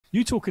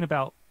You talking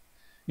about,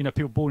 you know,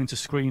 people born into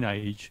screen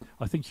age.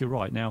 I think you're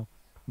right. Now,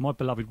 my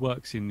beloved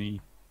works in the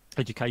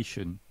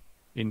education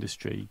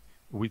industry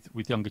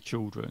with younger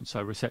children,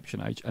 so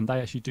reception age, and they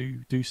actually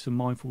do some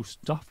mindful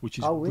stuff, which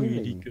is Oh, really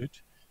really? good.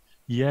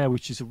 Yeah,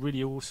 which is a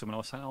really awesome. And I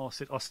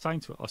was saying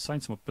to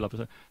my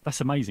beloved,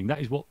 that's amazing.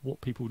 That is what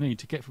people need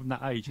to get from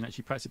that age and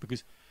actually practice it,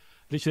 because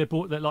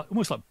literally they're like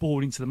almost like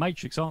born into the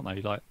matrix, aren't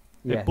they? Like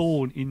they're Yes.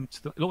 born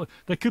into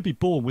they could be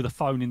born with a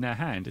phone in their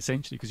hand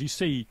essentially, because you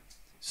see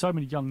so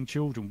many young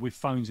children with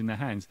phones in their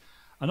hands,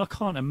 and I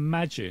can't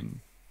imagine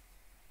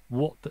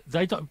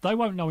they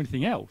won't know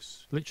anything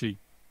else. Literally,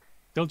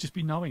 they'll just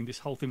be knowing this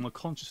whole thing. My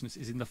consciousness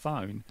is in the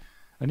phone,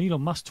 and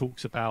Elon Musk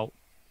talks about,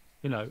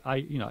 he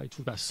talks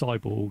about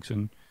cyborgs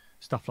and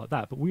stuff like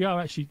that. But we are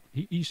actually,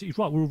 he's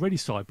right. We're already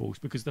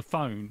cyborgs, because the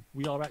phone,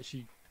 we are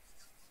actually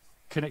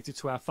connected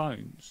to our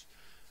phones,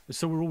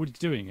 so we're already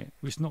doing it.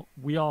 It's not,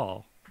 we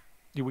are.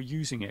 We're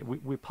using it.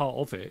 We're part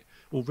of it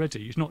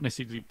already. It's not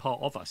necessarily part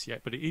of us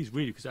yet, but it is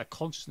really, because our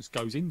consciousness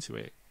goes into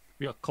it.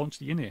 We are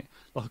constantly in it,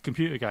 like a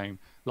computer game,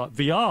 like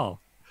VR.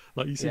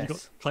 Like you said, you got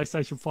Yes.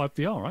 PlayStation 5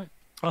 VR, right?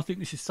 I think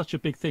this is such a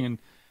big thing, and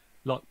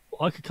like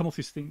I could come off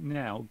this thing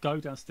now,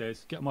 go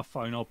downstairs, get on my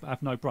phone, I'll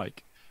have no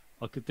break.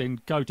 I could then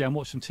go down,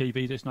 watch some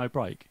TV. There's no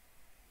break,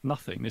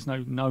 nothing. There's no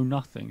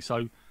nothing.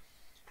 So,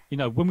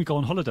 when we go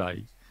on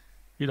holiday,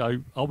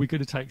 are we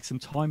going to take some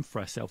time for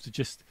ourselves to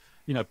just,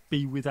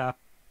 be with our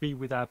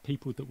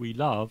people that we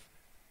love,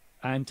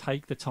 and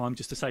take the time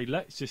just to say,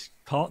 let's just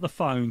part the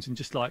phones and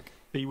just like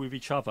be with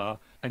each other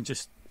and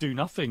just do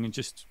nothing and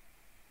just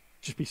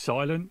be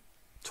silent,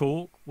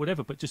 talk,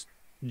 whatever, but just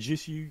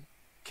you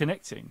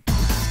connecting.